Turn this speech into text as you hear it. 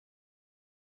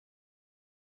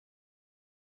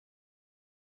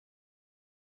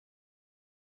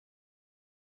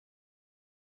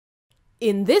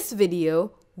In this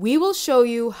video, we will show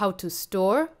you how to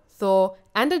store, thaw,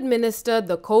 and administer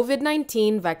the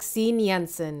COVID-19 vaccine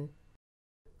Janssen.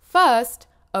 First,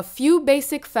 a few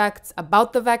basic facts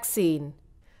about the vaccine.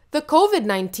 The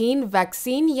COVID-19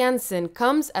 vaccine Janssen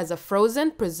comes as a frozen,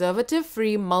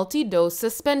 preservative-free multi-dose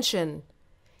suspension.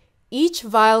 Each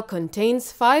vial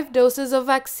contains 5 doses of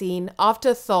vaccine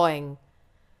after thawing.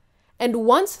 And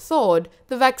once thawed,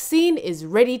 the vaccine is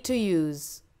ready to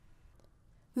use.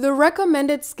 The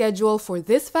recommended schedule for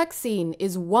this vaccine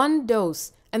is 1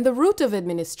 dose, and the route of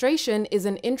administration is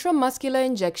an intramuscular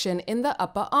injection in the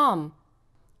upper arm.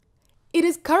 It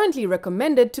is currently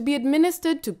recommended to be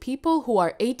administered to people who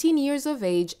are 18 years of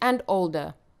age and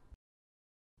older.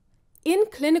 In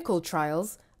clinical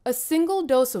trials, a single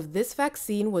dose of this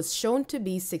vaccine was shown to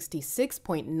be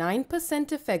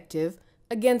 66.9% effective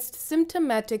against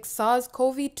symptomatic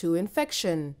SARS-CoV-2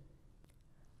 infection.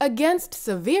 Against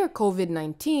severe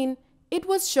COVID-19, it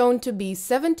was shown to be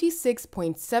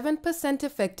 76.7%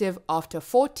 effective after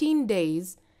 14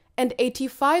 days and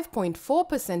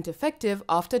 85.4% effective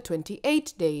after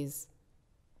 28 days.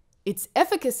 Its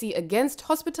efficacy against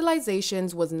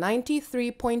hospitalizations was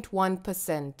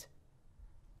 93.1%.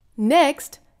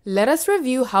 Next, let us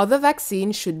review how the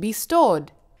vaccine should be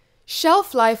stored.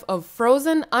 Shelf life of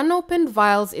frozen, unopened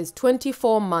vials is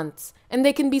 24 months, and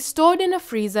they can be stored in a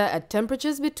freezer at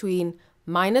temperatures between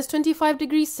 -25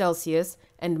 degrees Celsius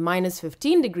and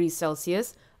 -15 degrees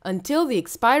Celsius until the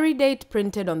expiry date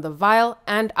printed on the vial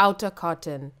and outer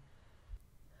carton.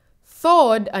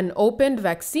 Thawed, unopened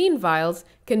vaccine vials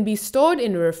can be stored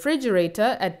in a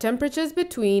refrigerator at temperatures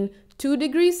between 2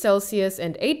 degrees Celsius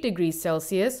and 8 degrees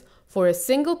Celsius for a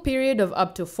single period of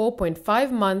up to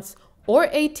 4.5 months or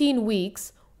 18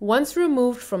 weeks once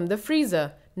removed from the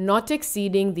freezer, not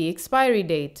exceeding the expiry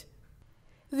date.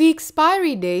 The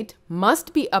expiry date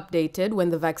must be updated when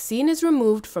the vaccine is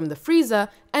removed from the freezer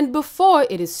and before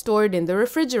it is stored in the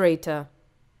refrigerator.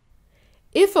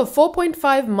 If a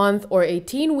 4.5-month or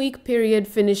 18-week period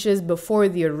finishes before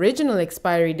the original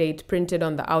expiry date printed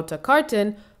on the outer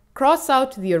carton, cross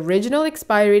out the original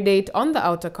expiry date on the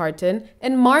outer carton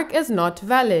and mark as not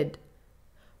valid.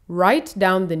 Write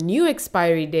down the new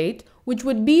expiry date, which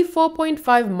would be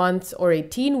 4.5 months or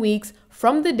 18 weeks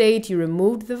from the date you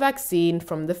removed the vaccine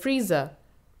from the freezer.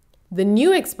 The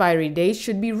new expiry date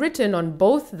should be written on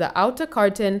both the outer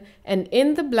carton and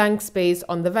in the blank space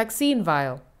on the vaccine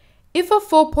vial. If a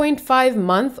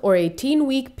 4.5-month or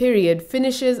 18-week period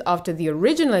finishes after the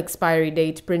original expiry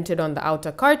date printed on the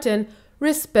outer carton,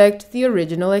 respect the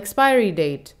original expiry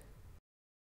date.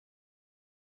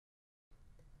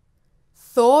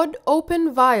 Thawed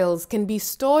open vials can be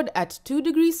stored at 2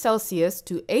 degrees Celsius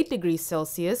to 8 degrees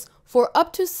Celsius for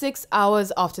up to 6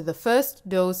 hours after the first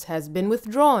dose has been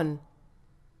withdrawn.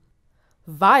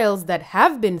 Vials that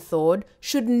have been thawed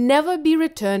should never be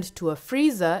returned to a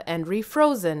freezer and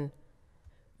refrozen.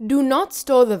 Do not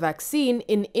store the vaccine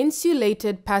in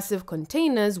insulated passive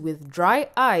containers with dry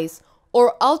ice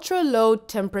or ultra-low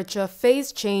temperature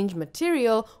phase change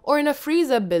material or in a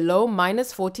freezer below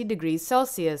 -40 degrees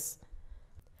Celsius.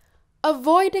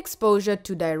 Avoid exposure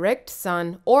to direct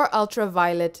sun or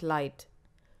ultraviolet light.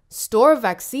 Store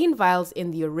vaccine vials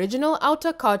in the original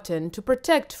outer carton to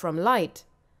protect from light.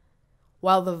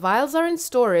 While the vials are in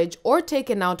storage or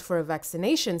taken out for a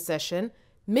vaccination session,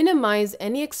 minimize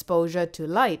any exposure to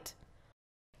light.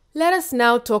 Let us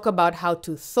now talk about how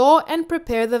to thaw and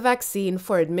prepare the vaccine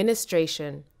for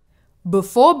administration.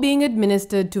 Before being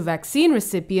administered to vaccine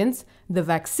recipients, the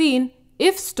vaccine,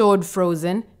 if stored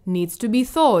frozen, needs to be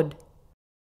thawed.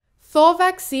 Thaw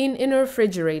vaccine in a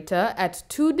refrigerator at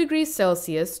 2 degrees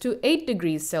Celsius to 8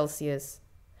 degrees Celsius.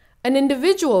 An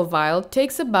individual vial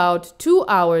takes about 2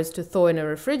 hours to thaw in a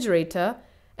refrigerator,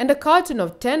 and a carton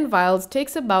of 10 vials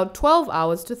takes about 12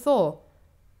 hours to thaw.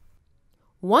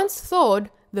 Once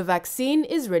thawed, the vaccine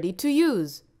is ready to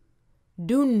use.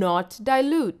 Do not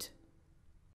dilute.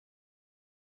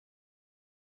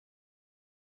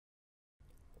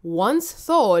 Once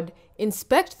thawed,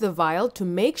 inspect the vial to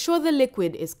make sure the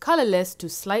liquid is colorless to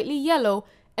slightly yellow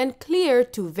and clear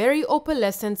to very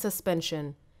opalescent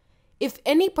suspension. If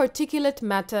any particulate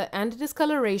matter and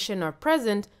discoloration are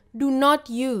present, do not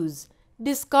use.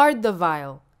 Discard the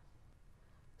vial.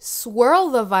 Swirl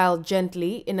the vial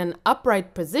gently in an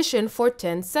upright position for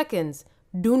 10 seconds.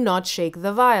 Do not shake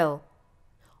the vial.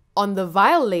 On the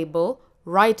vial label,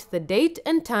 write the date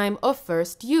and time of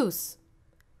first use.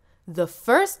 The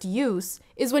first use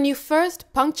is when you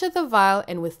first puncture the vial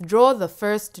and withdraw the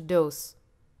first dose.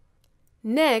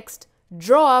 Next,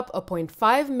 draw up a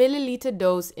 0.5 milliliter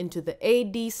dose into the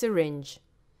AD syringe.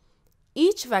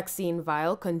 Each vaccine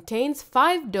vial contains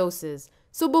 5 doses,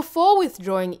 so before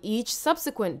withdrawing each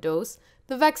subsequent dose,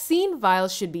 the vaccine vial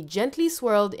should be gently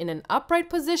swirled in an upright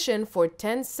position for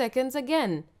 10 seconds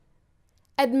again.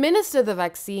 Administer the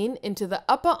vaccine into the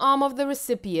upper arm of the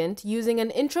recipient using an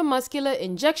intramuscular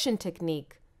injection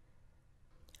technique.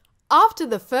 After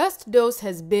the first dose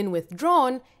has been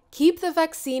withdrawn, keep the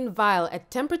vaccine vial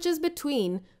at temperatures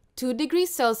between 2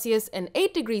 degrees Celsius and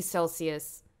 8 degrees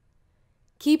Celsius.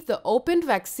 Keep the opened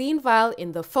vaccine vial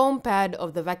in the foam pad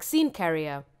of the vaccine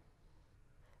carrier.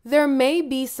 There may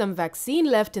be some vaccine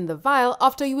left in the vial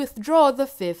after you withdraw the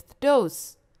 5th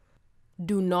dose.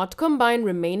 Do not combine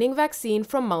remaining vaccine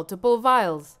from multiple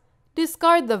vials.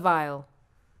 Discard the vial.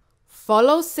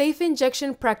 Follow safe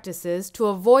injection practices to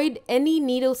avoid any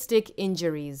needle stick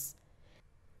injuries.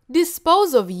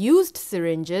 Dispose of used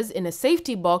syringes in a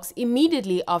safety box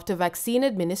immediately after vaccine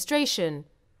administration.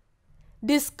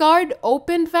 Discard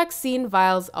opened vaccine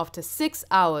vials after 6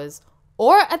 hours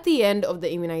or at the end of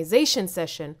the immunization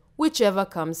session, whichever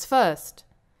comes first.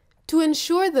 To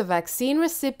ensure the vaccine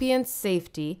recipient's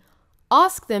safety,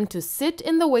 ask them to sit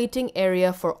in the waiting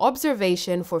area for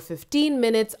observation for 15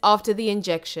 minutes after the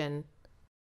injection.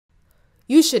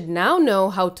 You should now know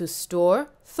how to store,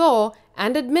 thaw,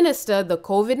 and administer the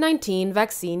COVID-19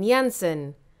 vaccine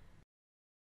Janssen.